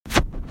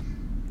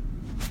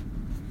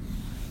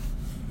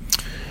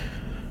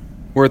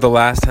We're at the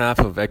last half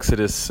of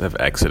of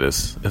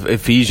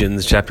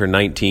Ephesians chapter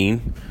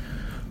 19.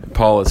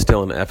 Paul is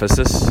still in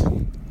Ephesus,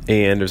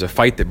 and there's a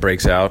fight that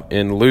breaks out,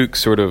 and Luke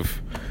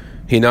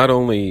he not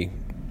only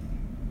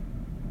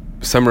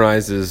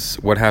summarizes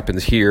what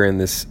happens here in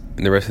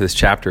the rest of this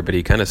chapter, but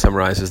he kind of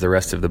summarizes the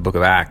rest of the book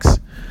of Acts.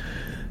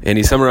 And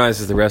he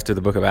summarizes the rest of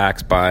the book of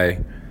Acts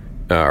by,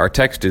 our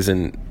text is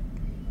in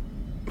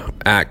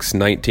Acts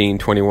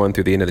 19:21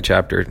 through the end of the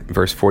chapter,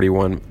 verse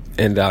 41.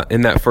 And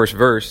in that first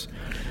verse,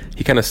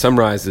 he kind of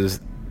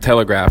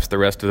telegraphs the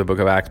rest of the book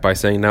of Acts by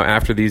saying, "Now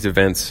after these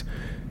events,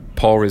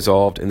 Paul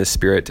resolved in the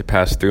Spirit to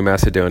pass through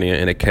Macedonia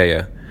and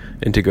Achaia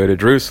and to go to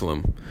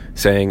Jerusalem,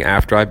 saying,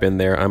 after I've been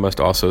there, I must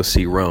also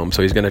see Rome."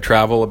 So he's going to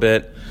travel a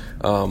bit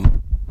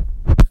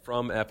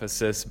from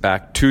Ephesus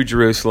back to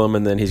Jerusalem,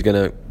 and then he's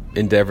going to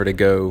endeavor to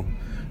go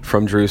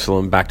from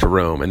Jerusalem back to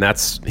Rome. And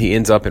he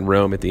ends up in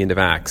Rome at the end of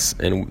Acts,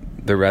 and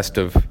the rest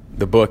of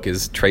the book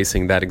is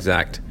tracing that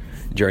exact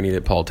journey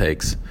that Paul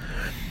takes.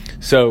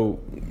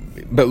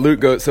 But Luke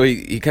goes, so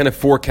he kind of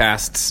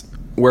forecasts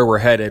where we're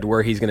headed,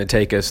 where he's going to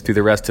take us through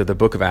the rest of the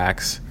book of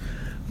Acts.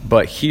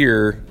 But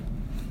here,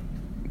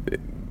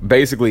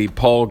 basically,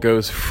 Paul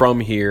goes from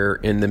here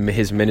in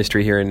his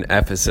ministry here in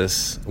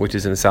Ephesus, which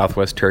is in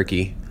southwest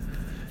Turkey,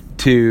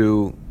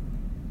 toward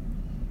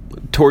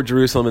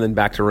Jerusalem and then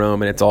back to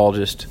Rome, and it's all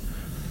just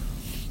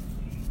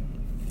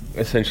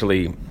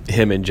essentially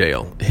him in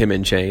jail, him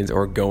in chains,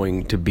 or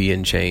going to be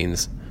in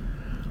chains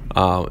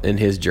in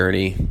his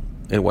journey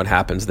and what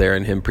happens there,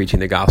 and him preaching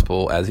the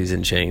gospel as he's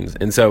in chains.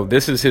 And so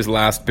this is his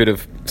last bit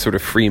of sort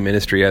of free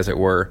ministry, as it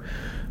were,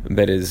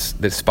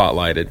 that's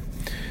spotlighted.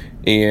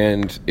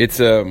 And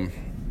it's a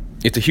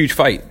huge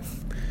fight.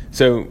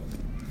 So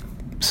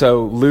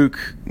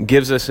Luke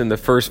gives us in the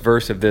first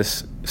verse of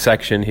this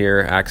section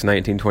here, Acts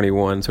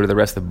 19:21, sort of the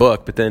rest of the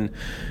book. But then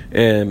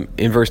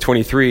in verse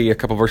 23, a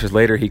couple verses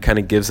later, he kind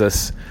of gives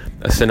us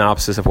a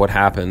synopsis of what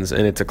happens.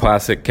 And it's a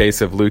classic case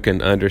of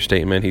Lucan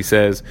understatement. He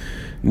says,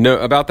 "No,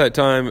 about that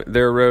time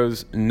there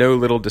arose no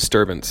little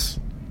disturbance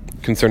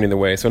concerning the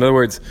way." So in other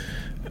words,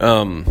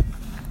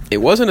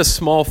 it wasn't a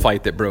small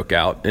fight that broke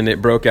out, and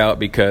it broke out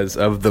because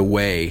of the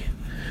way,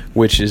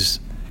 which is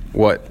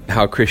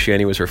how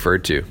Christianity was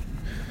referred to.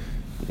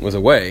 It was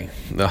a way,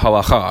 the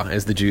halacha,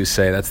 as the Jews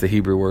say. That's the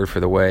Hebrew word for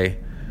the way.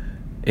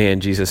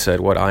 And Jesus said,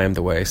 I am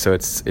the way. So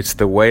it's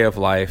the way of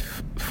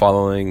life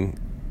following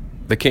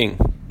the King,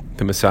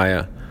 the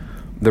Messiah,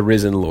 the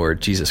risen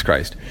Lord, Jesus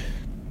Christ.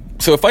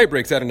 So a fight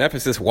breaks out in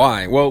Ephesus.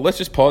 Why? Well, let's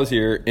just pause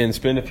here and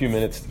spend a few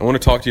minutes. I want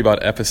to talk to you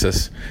about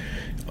Ephesus.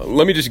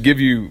 Let me just give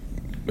you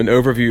an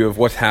overview of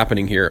what's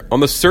happening here.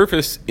 On the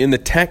surface, in the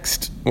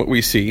text, what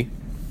we see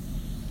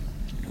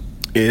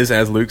is,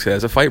 as Luke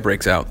says, a fight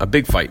breaks out, a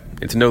big fight.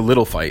 It's no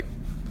little fight.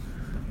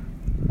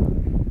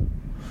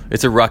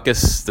 It's a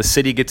ruckus. The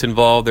city gets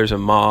involved. There's a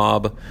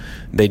mob.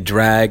 They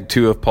drag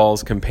two of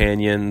Paul's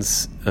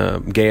companions,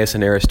 Gaius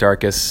and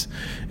Aristarchus,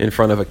 in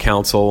front of a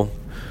council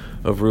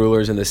of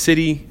rulers in the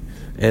city,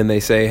 and they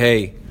say,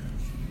 "Hey,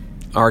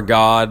 our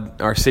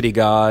god, our city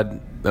god,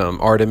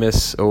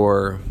 Artemis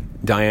or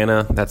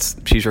Diana,"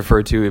 she's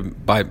referred to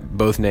by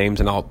both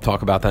names, and I'll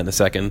talk about that in a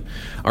second.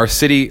 Our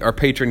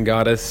patron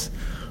goddess,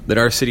 that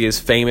our city is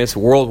famous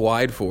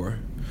worldwide for,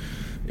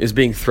 is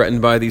being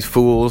threatened by these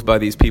fools, by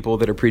these people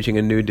that are preaching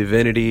a new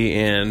divinity.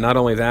 And not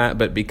only that,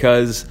 but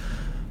because,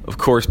 of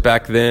course,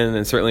 back then,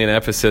 and certainly in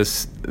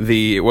Ephesus,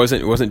 it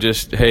wasn't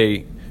just,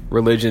 hey,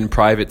 religion,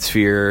 private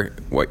sphere,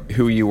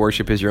 who you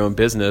worship is your own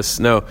business.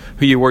 No,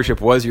 who you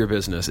worship was your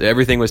business.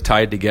 Everything was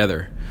tied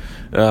together.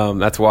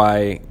 That's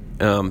why,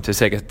 to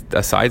take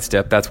a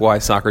sidestep, that's why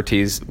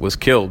Socrates was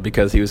killed,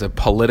 because he was a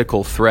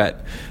political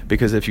threat.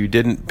 Because if you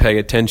didn't pay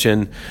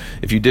attention,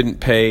 if you didn't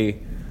pay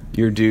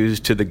your dues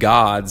to the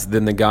gods,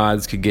 then the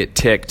gods could get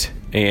ticked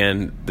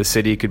and the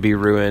city could be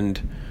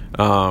ruined.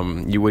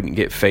 You wouldn't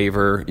get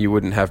favor. You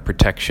wouldn't have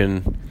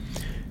protection.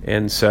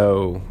 And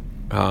so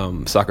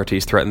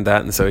Socrates threatened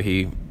that, and so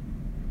he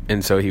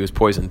was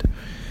poisoned.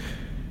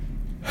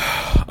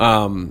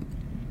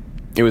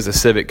 It was a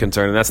civic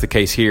concern, and that's the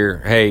case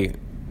here. Hey,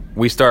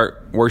 we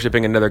start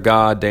worshiping another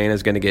god,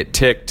 Diana's going to get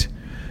ticked.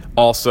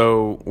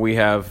 Also, we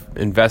have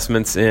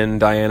investments in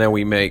Diana.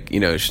 We make,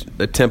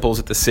 the temples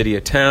at the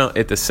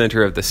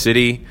center of the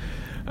city.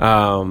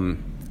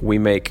 We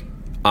make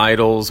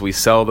idols. We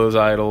sell those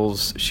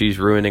idols. She's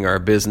ruining our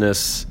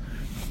business.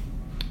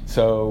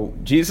 So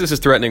Jesus is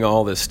threatening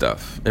all this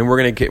stuff, and we're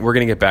gonna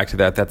get back to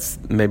that. That's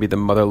maybe the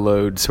mother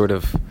lode sort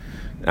of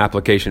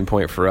application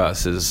point for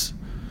us, is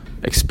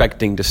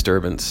expecting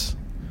disturbance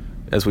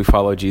as we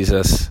follow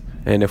Jesus.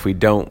 And if we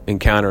don't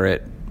encounter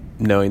it,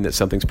 knowing that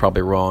something's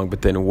probably wrong,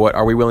 but then what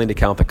are we willing to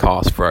count the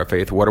cost for our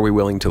faith? What are we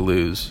willing to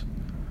lose?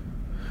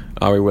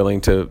 Are we willing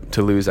to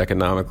lose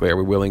economically? Are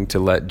we willing to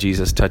let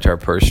Jesus touch our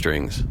purse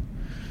strings,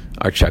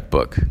 our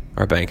checkbook,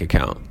 our bank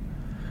account?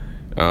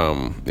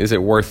 Is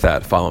it worth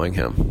that, following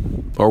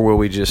him? Or will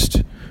we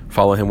just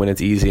follow him when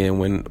it's easy, and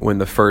when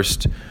the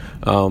first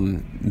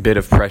bit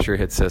of pressure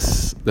hits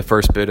us, the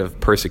first bit of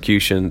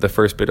persecution, the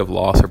first bit of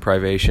loss or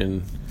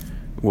privation,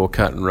 will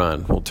cut and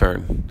run, will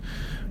turn.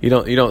 You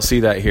don't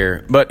see that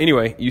here. But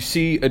anyway, you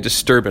see a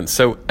disturbance.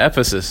 So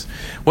Ephesus,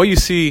 what you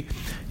see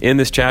in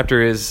this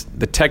chapter is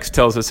the text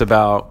tells us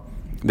about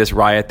this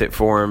riot that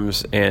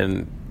forms,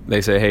 and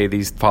they say, hey,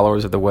 these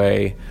followers of the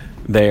way,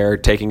 they're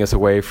taking us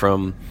away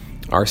from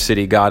our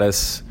city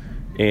goddess,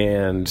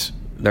 and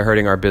they're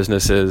hurting our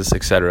businesses,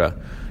 etc.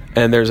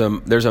 And there's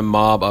a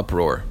mob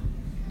uproar.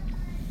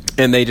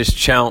 And they just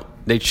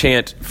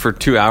chant for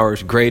 2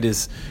 hours, great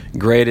is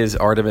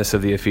Artemis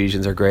of the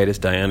Ephesians, or great is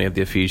Diana of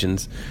the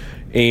Ephesians.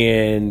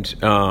 And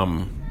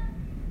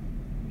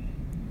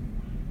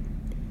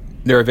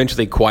they're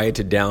eventually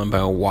quieted down by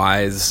a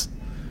wise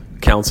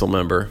council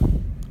member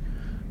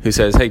who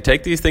says, hey,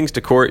 take these things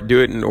to court, do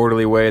it in an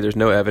orderly way. There's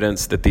no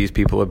evidence that these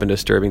people have been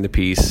disturbing the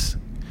peace.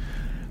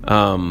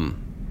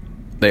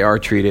 They are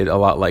treated a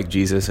lot like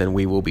Jesus, and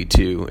we will be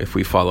too if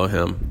we follow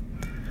him.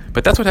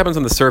 But that's what happens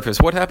on the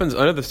surface. What happens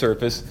under the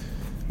surface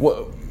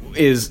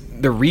is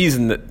the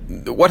reason that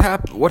what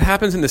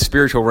happens in the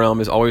spiritual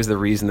realm is always the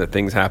reason that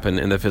things happen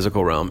in the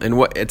physical realm. And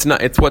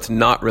it's what's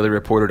not really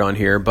reported on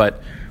here,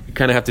 but we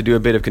kind of have to do a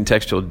bit of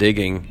contextual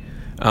digging.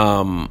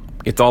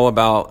 It's all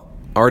about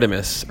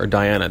Artemis, or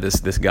Diana,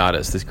 this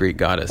goddess, this Greek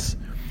goddess.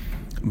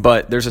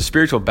 But there's a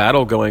spiritual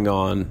battle going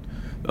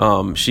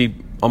on. She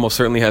almost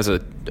certainly has a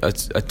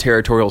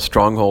territorial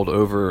stronghold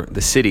over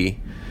the city,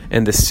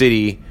 and the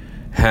city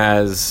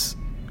has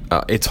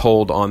its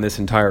hold on this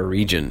entire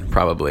region,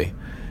 probably.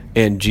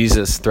 And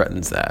Jesus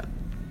threatens that.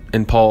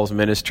 And Paul's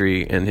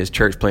ministry and his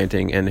church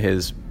planting and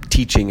his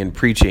teaching and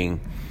preaching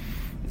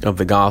of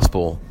the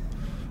gospel,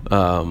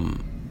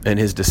 and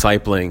his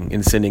discipling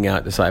and sending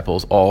out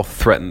disciples all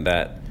threaten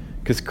that.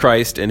 Because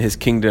Christ and his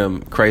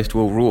kingdom, Christ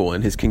will rule,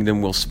 and his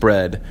kingdom will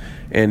spread,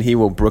 and he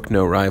will brook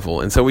no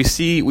rival. And so we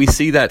see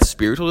that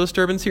spiritual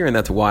disturbance here, and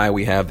that's why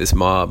we have this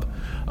mob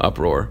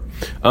uproar.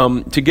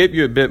 To give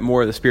you a bit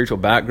more of the spiritual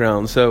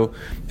background, so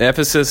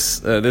Ephesus,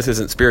 this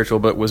isn't spiritual,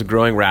 but was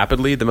growing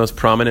rapidly, the most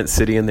prominent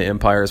city in the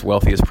empire's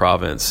wealthiest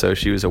province. So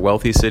she was a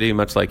wealthy city,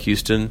 much like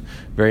Houston,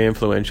 very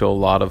influential, a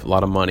lot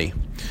of money.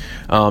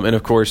 And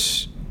of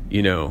course,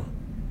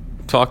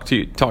 talk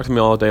to me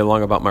all day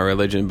long about my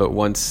religion, but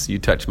once you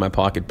touch my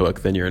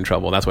pocketbook, then you're in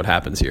trouble. That's what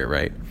happens here,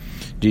 right?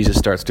 Jesus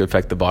starts to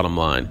affect the bottom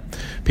line.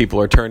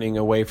 People are turning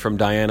away from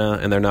Diana,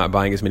 and they're not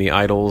buying as many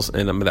idols,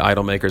 and the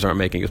idol makers aren't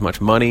making as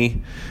much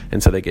money,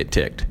 and so they get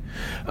ticked.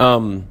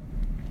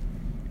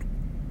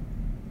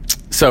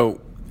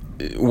 So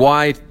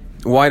why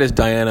does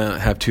Diana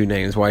have two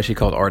names? Why is she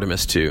called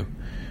Artemis too?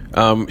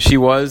 She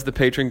was the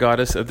patron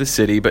goddess of the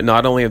city, but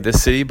not only of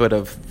this city, but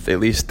of at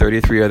least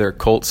 33 other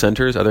cult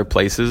centers, other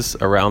places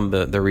around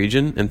the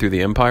region and through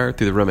the empire,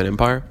 through the Roman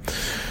Empire.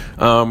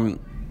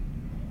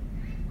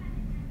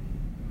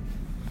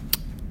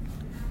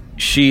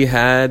 She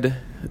had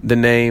the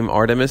name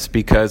Artemis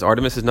because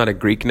Artemis is not a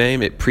Greek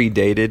name. It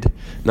predated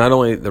not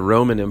only the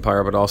Roman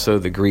Empire, but also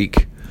the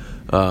Greek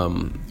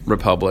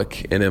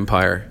Republic and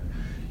Empire,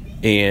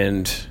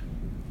 and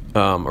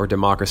or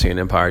democracy and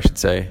empire, I should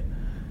say.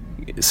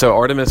 So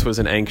Artemis was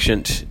an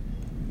ancient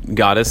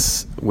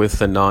goddess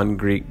with a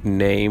non-Greek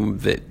name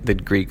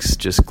that Greeks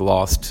just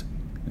glossed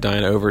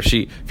Diana over. If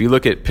you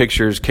look at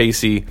pictures,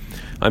 Casey,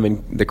 I'm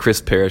in the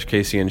Crisp parish,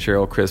 Casey and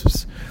Cheryl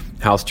Crisp's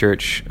house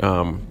church,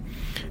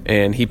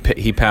 and he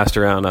passed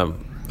around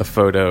a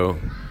photo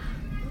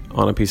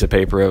on a piece of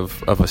paper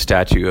of a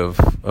statue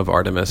of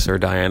Artemis or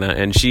Diana,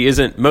 and she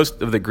isn't.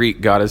 Most of the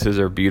Greek goddesses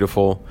are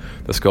beautiful.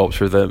 The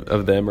sculptures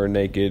of them are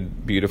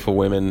naked, beautiful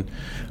women.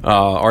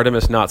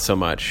 Artemis, not so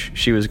much.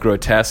 She was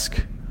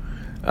grotesque.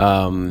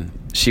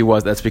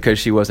 That's because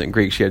she wasn't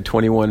Greek. She had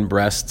 21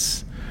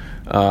 breasts.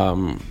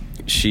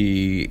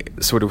 She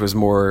sort of was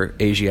more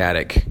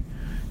Asiatic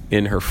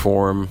in her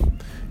form,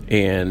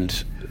 and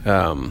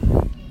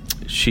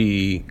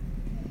she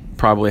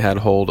probably had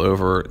hold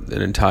over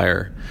an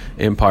entire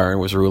empire and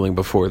was ruling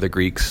before the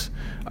Greeks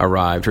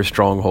arrived. Her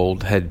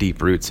stronghold had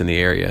deep roots in the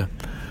area.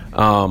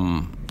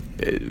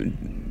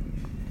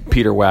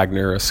 Peter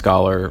Wagner, a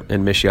scholar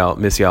and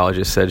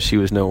missiologist, said she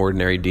was no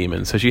ordinary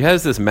demon. So she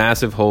has this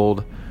massive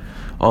hold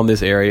on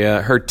this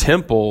area. Her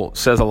temple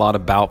says a lot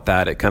about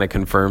that. It kind of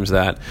confirms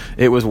that.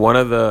 It was one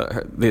of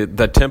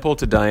the temple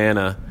to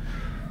Diana,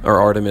 or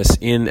Artemis,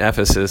 in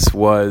Ephesus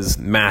was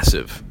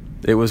massive.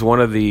 It was one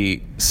of the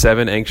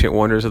 7 ancient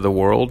wonders of the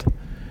world.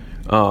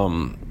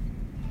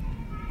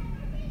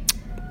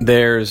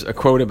 There's a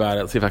quote about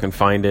it. Let's see if I can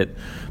find it.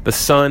 The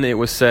sun, it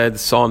was said,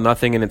 saw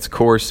nothing in its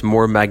course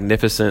more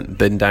magnificent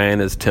than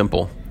Diana's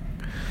temple.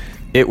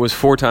 It was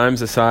 4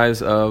 times the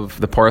size of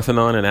the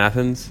Parthenon in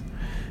Athens.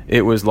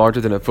 It was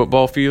larger than a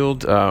football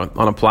field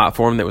on a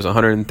platform that was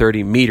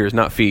 130 meters,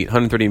 not feet,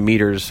 130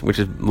 meters, which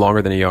is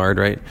longer than a yard,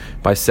 right,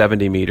 by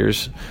 70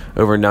 meters,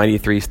 over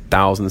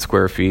 93,000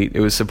 square feet. It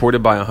was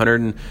supported by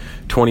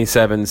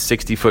 127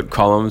 60-foot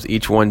columns,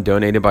 each one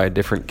donated by a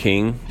different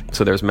king.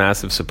 So there's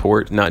massive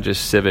support, not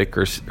just civic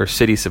or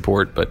city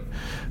support, but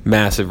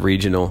massive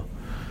regional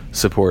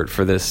support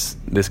for this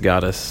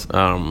goddess.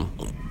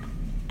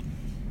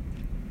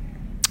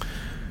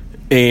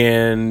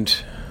 And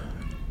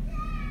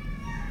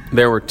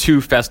there were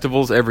 2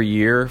 festivals every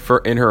year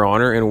in her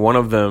honor, and one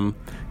of them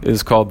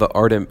is called the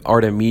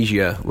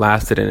Artemisia,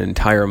 lasted an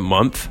entire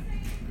month.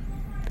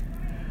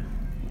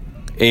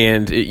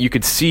 And you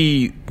could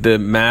see the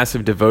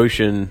massive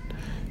devotion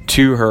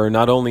to her,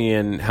 not only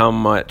in how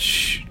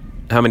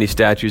many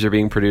statues are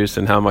being produced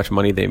and how much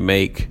money they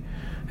make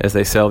as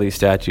they sell these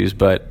statues,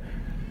 but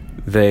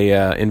they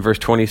in verse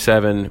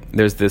 27,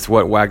 there's this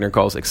what Wagner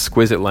calls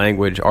exquisite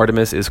language.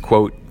 Artemis is,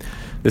 quote,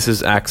 this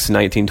is Acts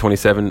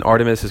 19:27.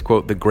 Artemis is,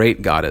 quote, the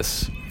great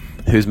goddess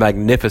whose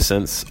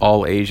magnificence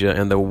all Asia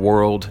and the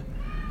world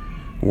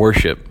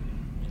worship.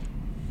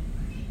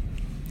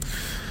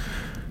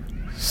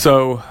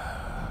 So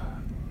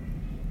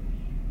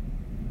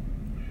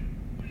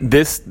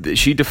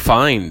she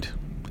defined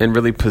and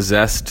really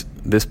possessed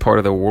this part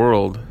of the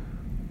world.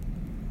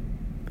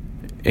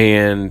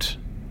 And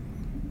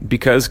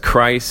because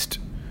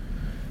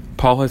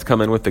Paul has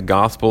come in with the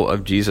gospel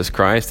of Jesus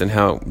Christ and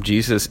how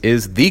Jesus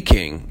is the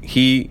King,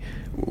 he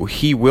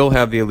will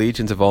have the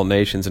allegiance of all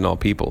nations and all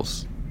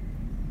peoples.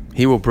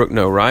 He will brook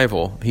no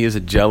rival. He is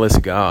a jealous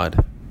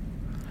God.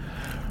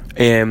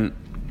 And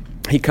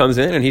he comes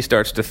in and he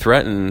starts to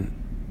threaten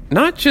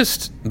not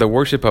just the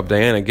worship of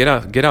Diana.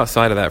 Get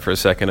outside of that for a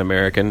second,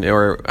 American.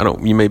 Or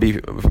you may be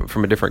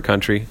from a different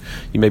country.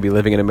 You may be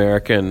living in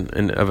America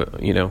and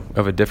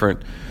of a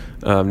different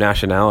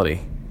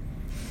nationality.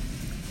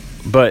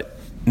 But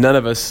none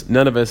of us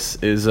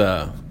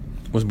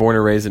was born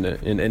and raised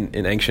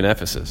in ancient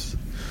Ephesus.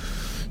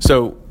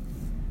 So,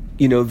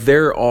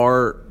 there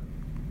are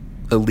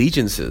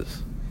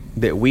allegiances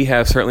that we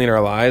have certainly in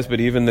our lives, but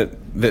even that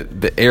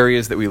the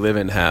areas that we live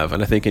in have.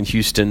 And I think in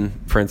Houston,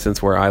 for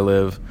instance, where I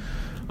live,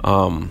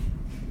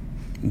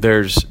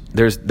 there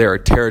are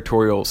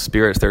territorial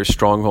spirits. There's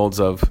strongholds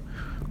of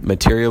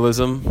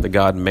materialism, the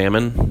god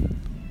Mammon,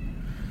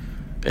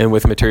 and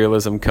with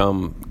materialism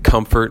come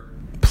comfort,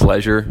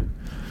 pleasure.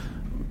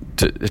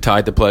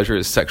 Tied to pleasure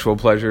is sexual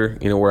pleasure.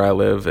 Where I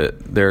live,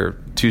 there are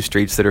 2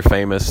 streets that are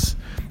famous,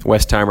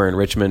 Westheimer and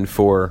Richmond,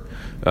 for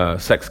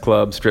sex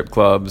clubs, strip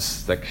clubs,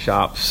 sex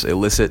shops,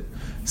 illicit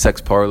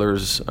sex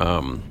parlors,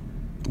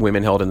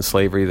 women held in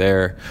slavery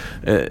there.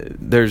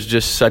 There's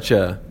just such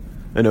an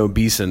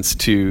obeisance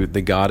to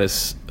the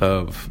goddess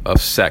of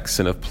sex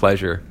and of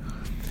pleasure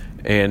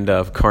and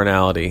of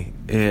carnality.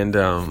 And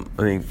I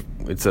think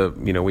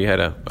we had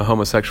a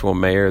homosexual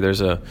mayor.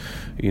 There's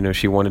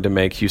she wanted to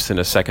make Houston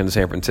a second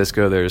San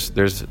Francisco. There's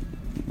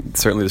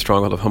certainly the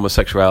stronghold of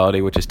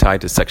homosexuality, which is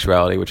tied to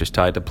sexuality, which is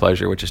tied to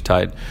pleasure, which is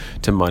tied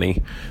to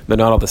money. They're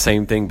not all the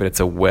same thing, but it's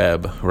a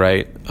web,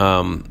 right?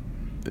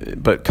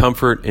 But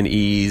comfort and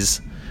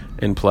ease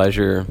and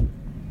pleasure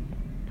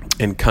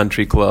and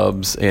country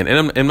clubs, and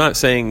I'm not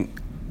saying,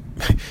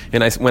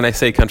 when I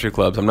say country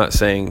clubs, I'm not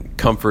saying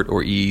comfort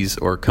or ease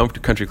or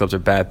country clubs are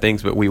bad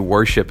things, but when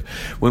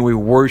we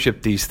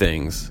worship these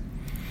things,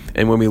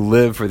 and when we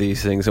live for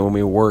these things, and when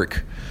we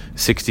work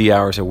 60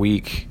 hours a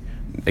week,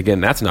 again,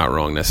 that's not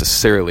wrong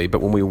necessarily,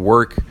 but when we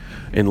work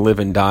and live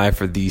and die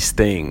for these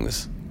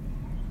things,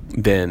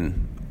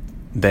 then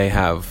they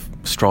have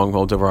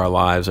strongholds over our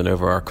lives and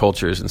over our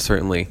cultures, and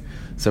certainly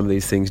some of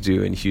these things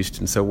do in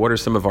Houston. So what are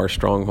some of our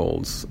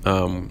strongholds?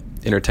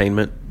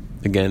 Entertainment,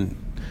 again,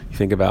 you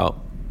think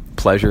about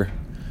pleasure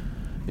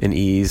and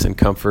ease and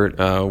comfort.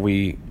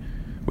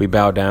 We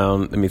bow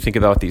down. Think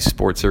about these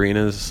sports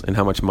arenas and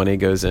how much money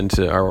goes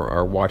into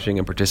our watching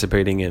and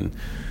participating in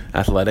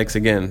athletics.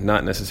 Again,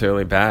 not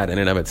necessarily bad in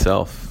and of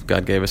itself.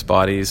 God gave us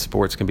bodies.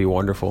 Sports can be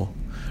wonderful.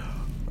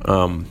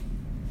 But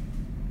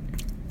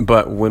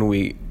when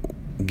we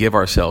give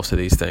ourselves to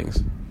these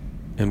things,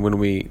 and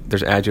when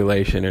there's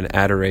adulation and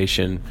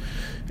adoration,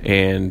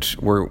 and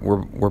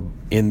we're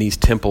in these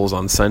temples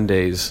on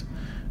Sundays,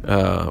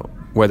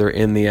 whether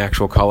in the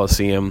actual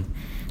Coliseum,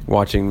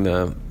 watching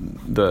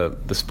the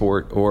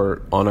sport,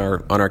 or on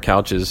our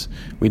couches,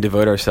 we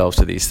devote ourselves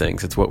to these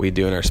things. It's what we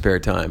do in our spare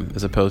time,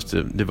 as opposed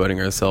to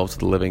devoting ourselves to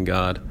the living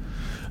God,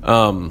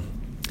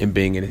 and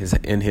being in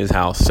his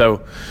house.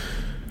 So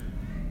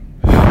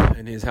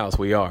in his house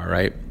we are,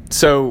 right?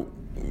 So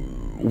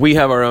we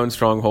have our own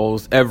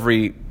strongholds.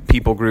 Every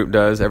people group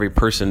does. Every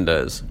person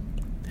does.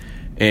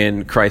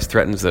 And Christ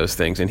threatens those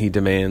things, and he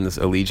demands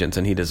allegiance,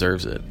 and he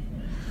deserves it.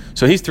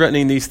 So he's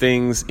threatening these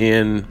things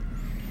in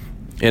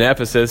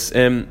Ephesus,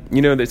 and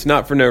it's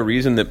not for no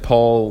reason that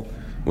Paul,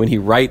 when he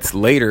writes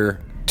later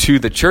to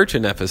the church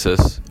in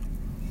Ephesus,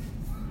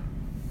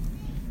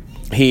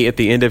 he, at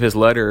the end of his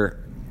letter,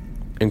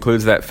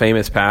 includes that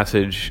famous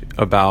passage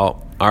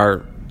about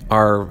our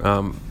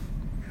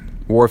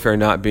warfare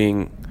not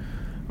being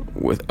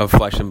of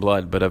flesh and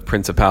blood, but of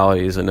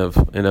principalities and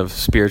of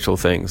spiritual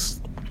things.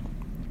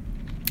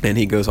 And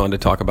he goes on to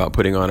talk about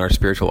putting on our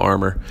spiritual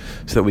armor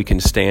so that we can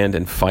stand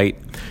and fight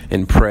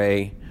and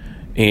pray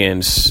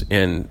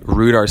and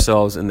root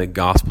ourselves in the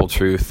gospel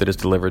truth that is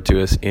delivered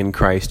to us in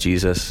Christ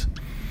Jesus.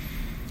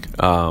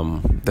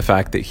 The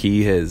fact that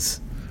he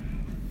has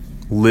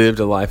lived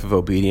a life of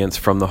obedience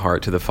from the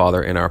heart to the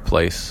Father in our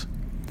place,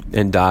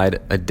 and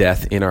died a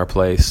death in our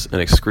place, an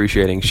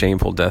excruciating,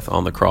 shameful death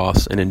on the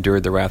cross, and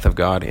endured the wrath of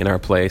God in our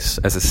place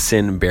as a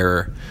sin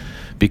bearer,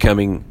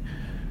 becoming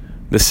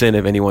the sin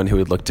of anyone who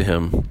would look to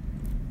him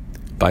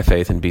by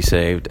faith and be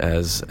saved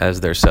as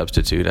their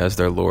substitute, as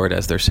their Lord,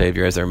 as their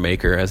Savior, as their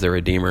Maker, as their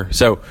Redeemer.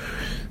 So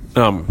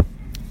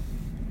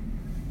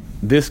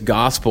this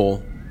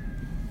gospel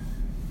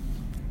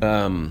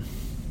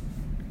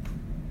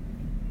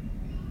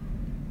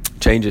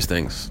changes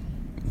things.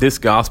 This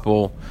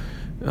gospel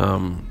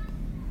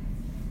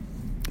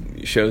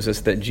shows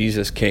us that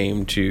Jesus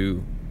came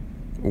to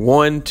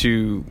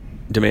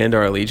demand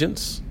our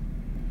allegiance.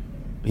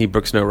 He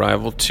brooks no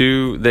rival.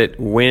 2, that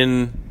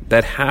when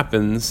that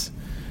happens,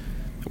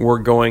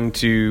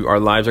 our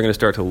lives are going to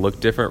start to look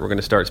different. We're going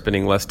to start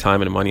spending less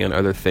time and money on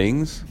other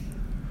things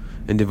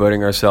and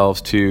devoting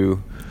ourselves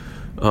to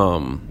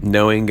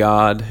knowing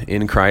God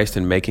in Christ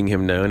and making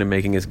him known and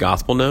making his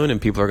gospel known.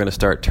 And people are going to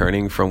start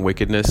turning from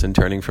wickedness and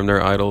turning from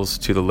their idols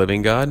to the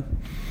living God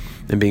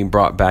and being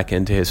brought back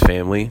into his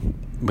family,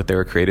 what they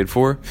were created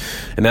for.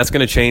 And that's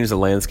going to change the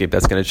landscape.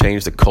 That's going to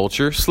change the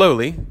culture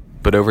slowly,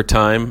 but over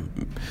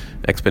time,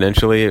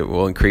 exponentially, it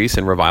will increase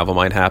and revival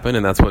might happen.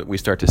 And that's what we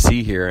start to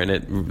see here. And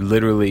it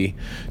literally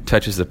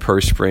touches the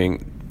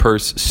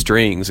purse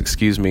strings,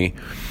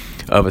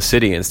 of a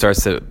city, and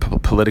starts to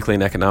politically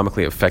and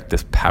economically affect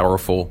this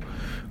powerful,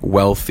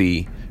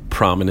 wealthy,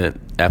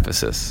 prominent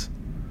Ephesus.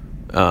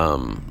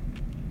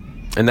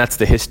 And that's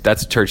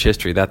that's church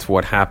history. That's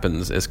what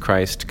happens as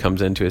Christ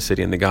comes into a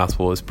city and the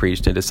gospel is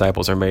preached and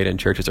disciples are made and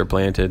churches are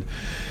planted.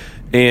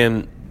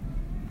 And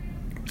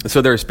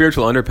so there are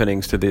spiritual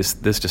underpinnings to this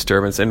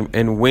disturbance.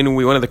 And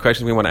one of the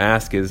questions we want to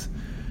ask is,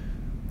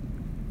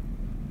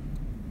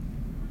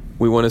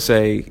 we want to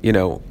say,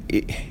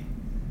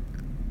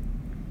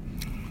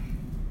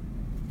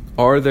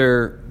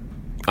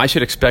 I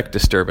should expect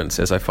disturbance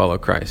as I follow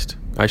Christ.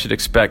 I should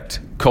expect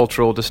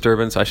cultural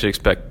disturbance. I should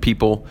expect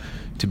people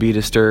to be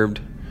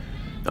disturbed.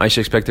 I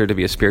should expect there to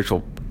be a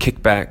spiritual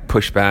kickback,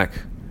 pushback.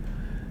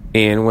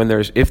 And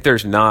if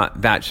there's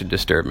not, that should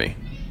disturb me.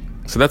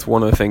 So that's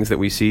one of the things that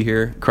we see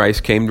here.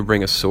 Christ came to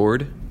bring a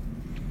sword.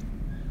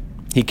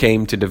 He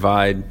came to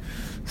divide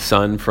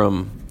son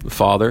from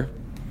father,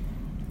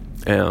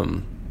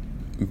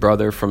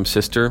 brother from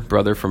sister,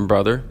 brother from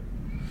brother,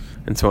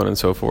 and so on and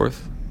so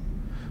forth.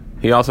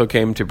 He also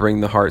came to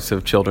bring the hearts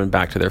of children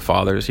back to their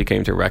fathers. He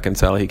came to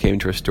reconcile. He came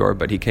to restore,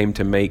 but he came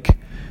to make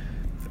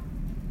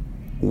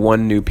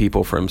one new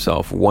people for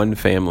himself, one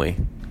family.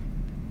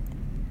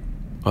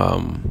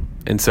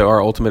 And so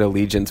our ultimate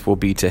allegiance will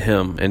be to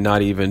him and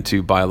not even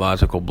to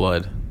biological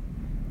blood.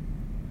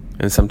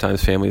 And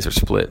sometimes families are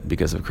split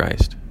because of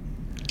Christ.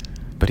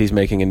 But he's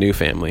making a new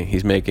family.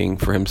 He's making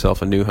for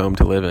himself a new home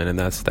to live in, and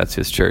that's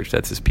his church.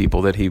 That's his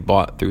people that he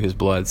bought through his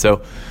blood.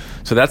 So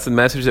that's the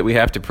message that we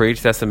have to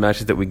preach. That's the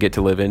message that we get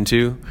to live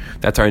into.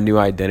 That's our new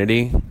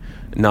identity.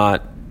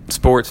 Not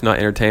sports, not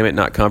entertainment,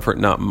 not comfort,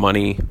 not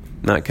money,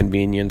 not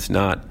convenience,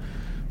 not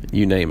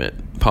you name it.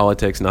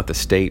 Politics, not the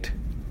state.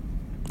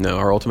 No,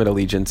 our ultimate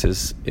allegiance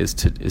is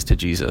to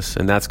Jesus,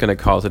 and that's going to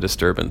cause a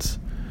disturbance.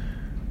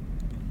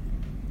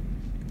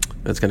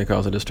 That's going to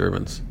cause a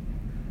disturbance.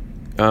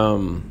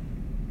 But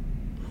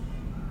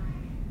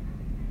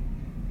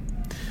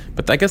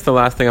I guess the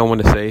last thing I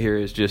want to say here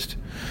is just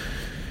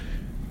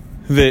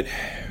that,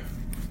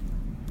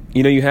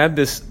 you have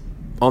this,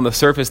 on the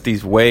surface,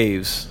 these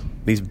waves,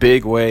 these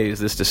big waves,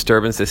 this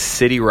disturbance, this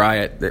city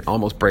riot that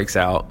almost breaks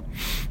out,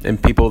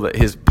 and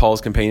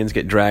Paul's companions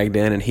get dragged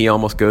in, and he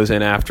almost goes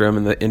in after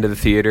him into the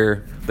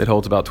theater that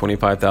holds about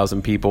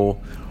 25,000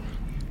 people,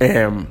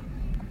 and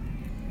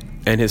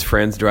his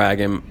friends drag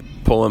him,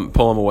 pull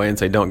him away, and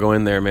say, "Don't go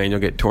in there, man. You'll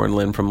get torn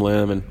limb from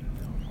limb."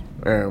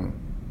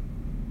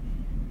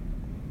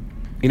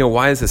 And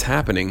why is this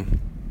happening?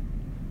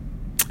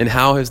 And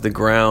how has the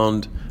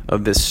ground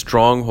of this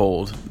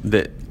stronghold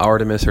that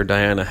Artemis or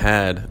Diana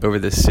had over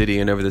this city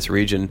and over this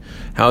region,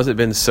 how has it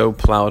been so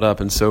plowed up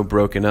and so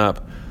broken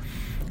up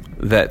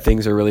that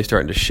things are really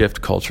starting to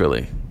shift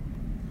culturally?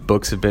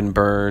 Books have been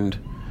burned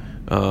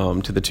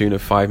to the tune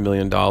of $5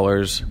 million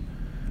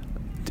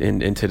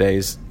in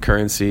today's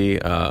currency.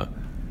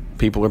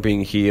 People are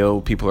being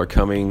healed. People are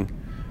coming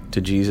to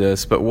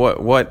Jesus. But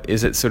what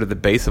is it sort of the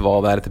base of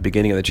all that at the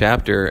beginning of the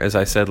chapter? As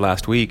I said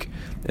last week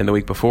and the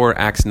week before,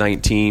 Acts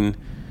 19,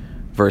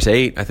 verse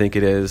 8, I think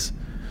it is,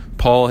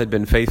 Paul had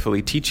been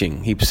faithfully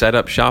teaching. He set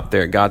up shop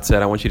there. God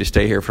said, "I want you to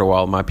stay here for a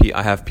while.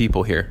 I have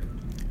people here."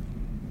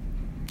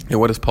 And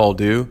what does Paul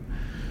do?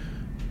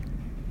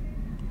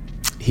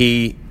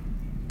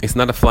 It's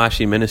not a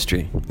flashy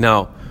ministry.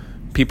 Now,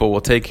 people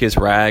will take his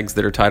rags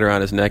that are tied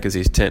around his neck as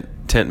he's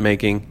tent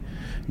making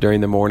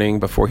during the morning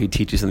before he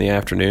teaches in the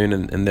afternoon,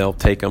 and they'll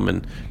take them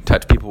and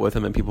touch people with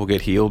them, and people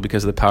get healed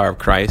because of the power of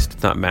Christ.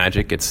 It's not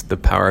magic. It's the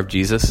power of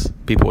Jesus.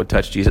 People would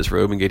touch Jesus'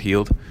 robe and get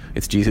healed.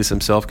 It's Jesus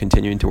himself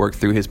continuing to work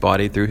through his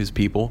body, through his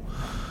people.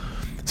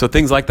 So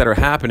things like that are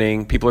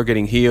happening. People are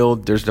getting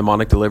healed. There's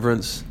demonic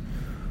deliverance.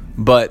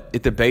 But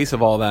at the base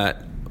of all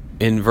that,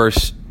 in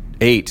verse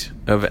 8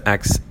 of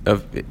Acts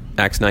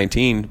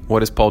 19,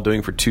 what is Paul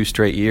doing for 2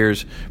 straight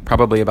years?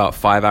 Probably about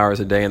 5 hours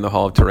a day in the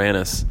hall of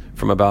Tyrannus,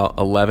 from about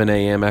 11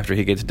 a.m. after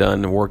he gets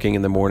done working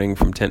in the morning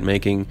from tent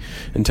making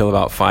until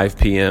about 5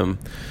 p.m.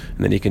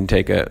 And then he can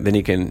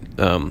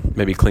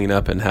maybe clean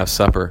up and have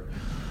supper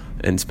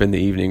and spend the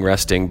evening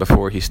resting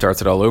before he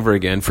starts it all over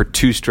again. For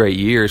 2 straight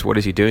years, what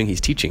is he doing?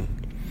 He's teaching.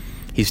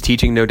 He's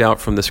teaching, no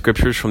doubt, from the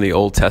scriptures, from the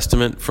Old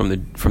Testament, from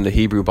the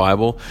Hebrew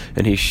Bible,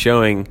 and he's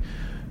showing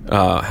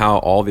how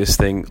all these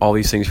things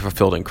are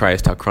fulfilled in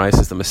Christ, how Christ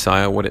is the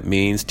Messiah, what it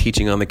means,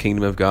 teaching on the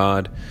kingdom of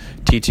God,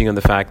 teaching on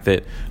the fact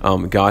that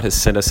God has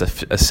sent us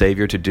a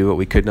Savior to do what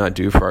we could not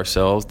do for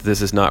ourselves.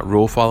 This is not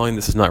rule following.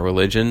 This is not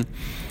religion.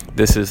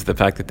 This is the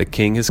fact that the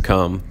King has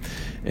come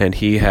and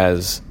he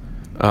has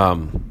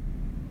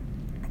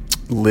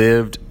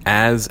lived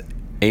as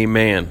a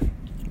man,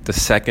 the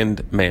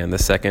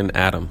second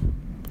Adam,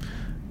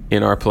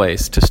 in our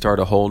place to start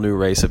a whole new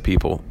race of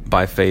people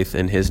by faith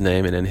in his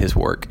name and in his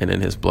work and in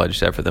his blood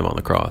shed for them on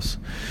the cross.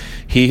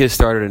 He has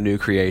started a new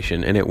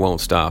creation, and it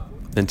won't stop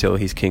until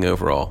he's king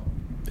over all.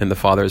 And the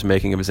Father is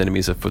making of his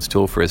enemies a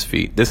footstool for his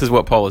feet. This is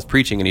what Paul is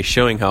preaching, and he's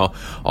showing how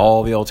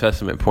all the Old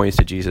Testament points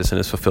to Jesus and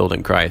is fulfilled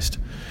in Christ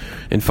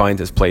and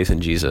finds its place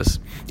in Jesus.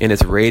 And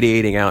it's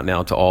radiating out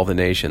now to all the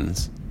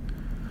nations.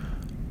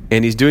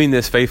 And he's doing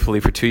this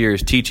faithfully for 2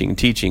 years,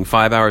 teaching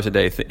 5 hours a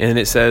day. And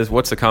it says,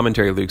 what's the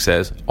commentary Luke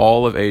says?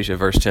 All of Asia,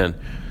 verse 10,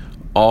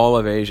 all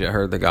of Asia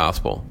heard the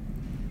gospel.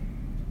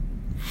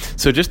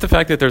 So just the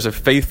fact that there's a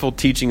faithful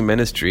teaching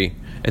ministry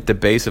at the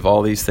base of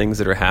all these things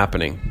that are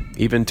happening,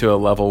 even to a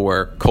level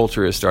where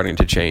culture is starting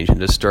to change and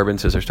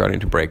disturbances are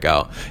starting to break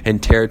out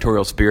and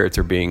territorial spirits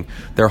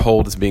their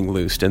hold is being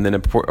loosed. And then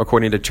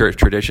according to church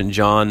tradition,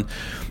 John,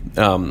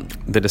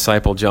 the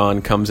disciple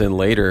John, comes in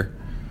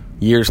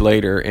years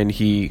later, and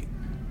he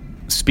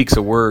speaks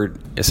a word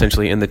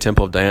essentially in the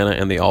temple of Diana,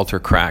 and the altar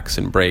cracks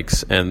and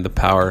breaks, and the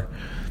power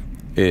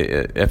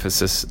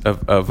Ephesus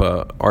of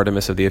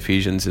Artemis of the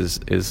Ephesians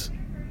is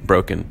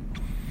broken.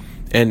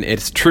 And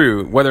it's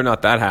true, whether or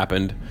not that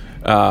happened,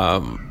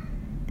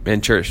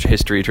 and church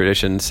history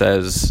tradition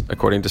says,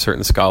 according to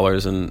certain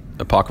scholars and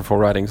apocryphal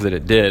writings, that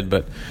it did.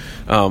 But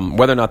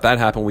whether or not that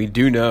happened, we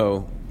do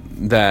know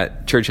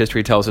that church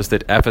history tells us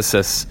that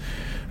Ephesus,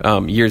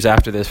 years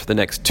after this, for the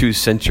next 2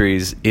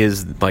 centuries,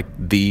 is like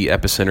the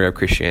epicenter of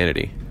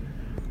Christianity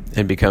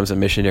and becomes a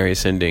missionary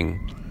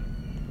sending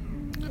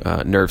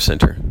nerve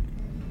center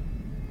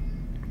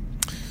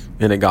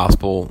in a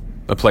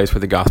place where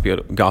the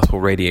gospel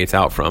radiates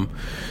out from.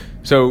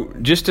 So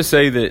just to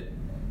say that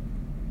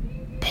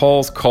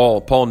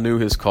Paul knew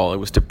his call. It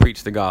was to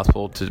preach the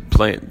gospel, to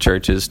plant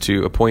churches,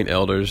 to appoint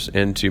elders,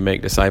 and to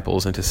make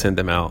disciples, and to send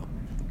them out,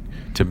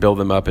 to build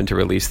them up and to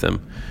release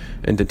them,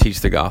 and to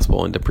teach the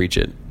gospel and to preach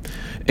it.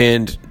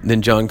 And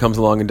then John comes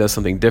along and does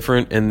something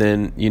different, and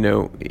then,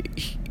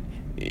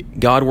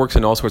 God works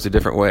in all sorts of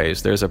different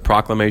ways. There's a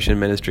proclamation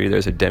ministry,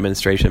 there's a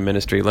demonstration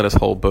ministry. Let us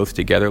hold both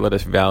together. Let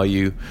us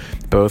value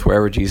both.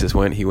 Wherever Jesus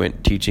went, he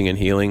went teaching and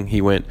healing. He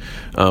went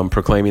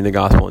proclaiming the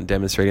gospel and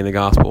demonstrating the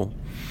gospel.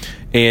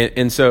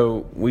 And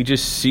so we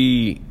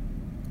see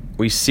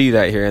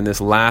that here in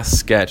this last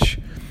sketch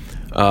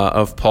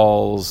of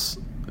Paul's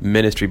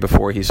ministry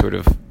before he sort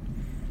of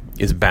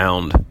is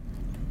bound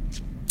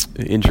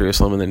in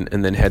Jerusalem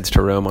and then heads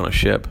to Rome on a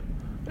ship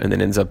and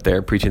then ends up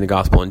there preaching the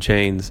gospel in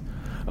chains.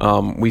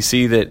 We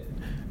see that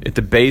at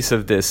the base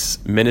of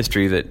this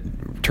ministry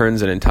that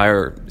turns an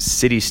entire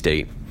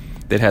city-state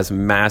that has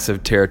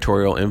massive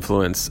territorial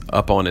influence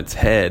up on its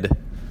head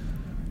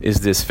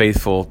is this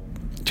faithful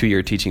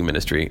 2-year teaching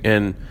ministry.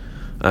 And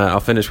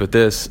I'll finish with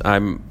this.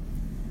 I'm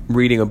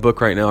reading a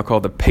book right now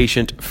called The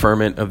Patient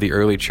Ferment of the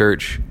Early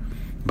Church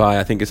by,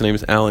 I think his name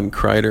is Alan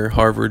Kreider,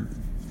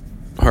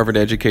 Harvard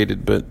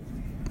educated, but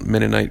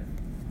Mennonite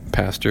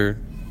pastor,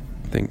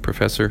 I think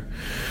professor.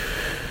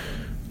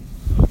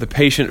 The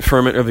patient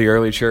ferment of the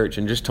early church,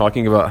 and just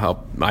talking about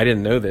how, I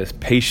didn't know this,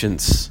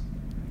 patience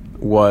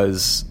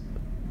was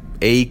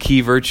a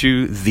key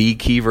virtue, the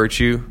key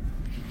virtue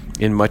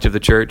in much of the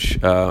church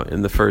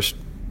in the first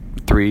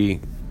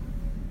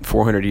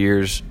 300-400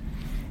 years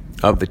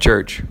of the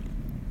church.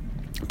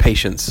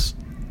 Patience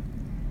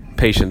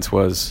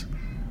was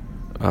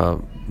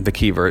the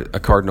key a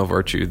cardinal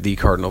virtue, the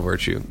cardinal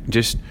virtue.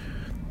 Just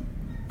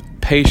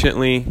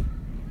patiently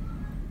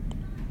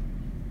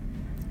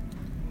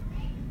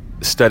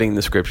studying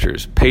the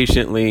scriptures,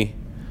 patiently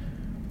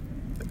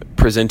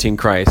presenting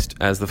Christ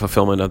as the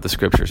fulfillment of the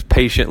scriptures,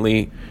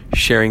 patiently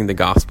sharing the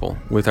gospel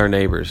with our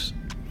neighbors,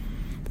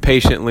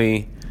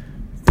 patiently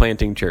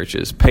planting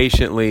churches,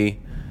 patiently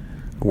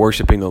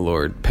worshiping the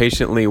Lord,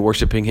 patiently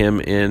worshiping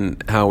him in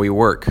how we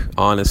work,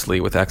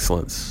 honestly, with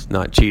excellence,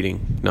 not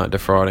cheating, not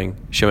defrauding,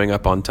 showing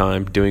up on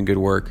time, doing good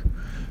work,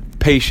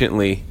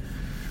 patiently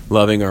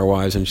loving our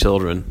wives and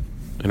children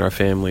and our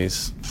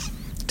families,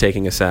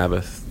 taking a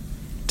Sabbath,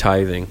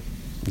 tithing,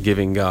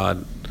 giving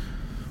God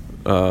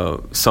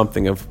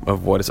something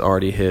of what is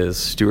already his,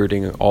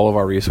 stewarding all of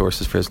our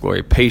resources for his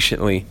glory,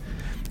 patiently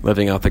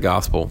living out the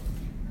gospel,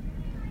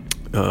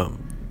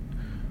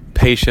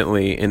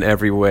 patiently in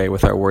every way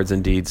with our words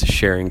and deeds,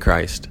 sharing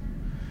Christ.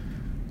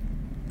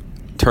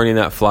 Turning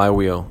that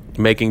flywheel,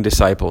 making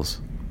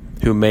disciples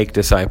who make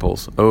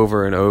disciples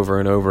over and over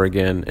and over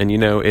again. And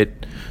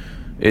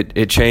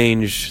it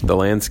changed the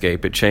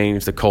landscape. It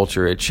changed the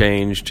culture. It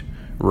changed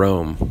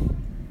Rome.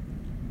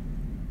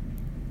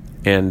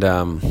 And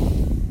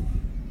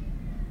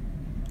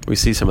we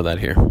see some of that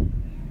here.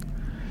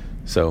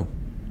 So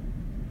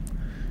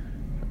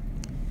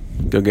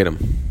go get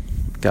them.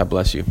 God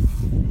bless you.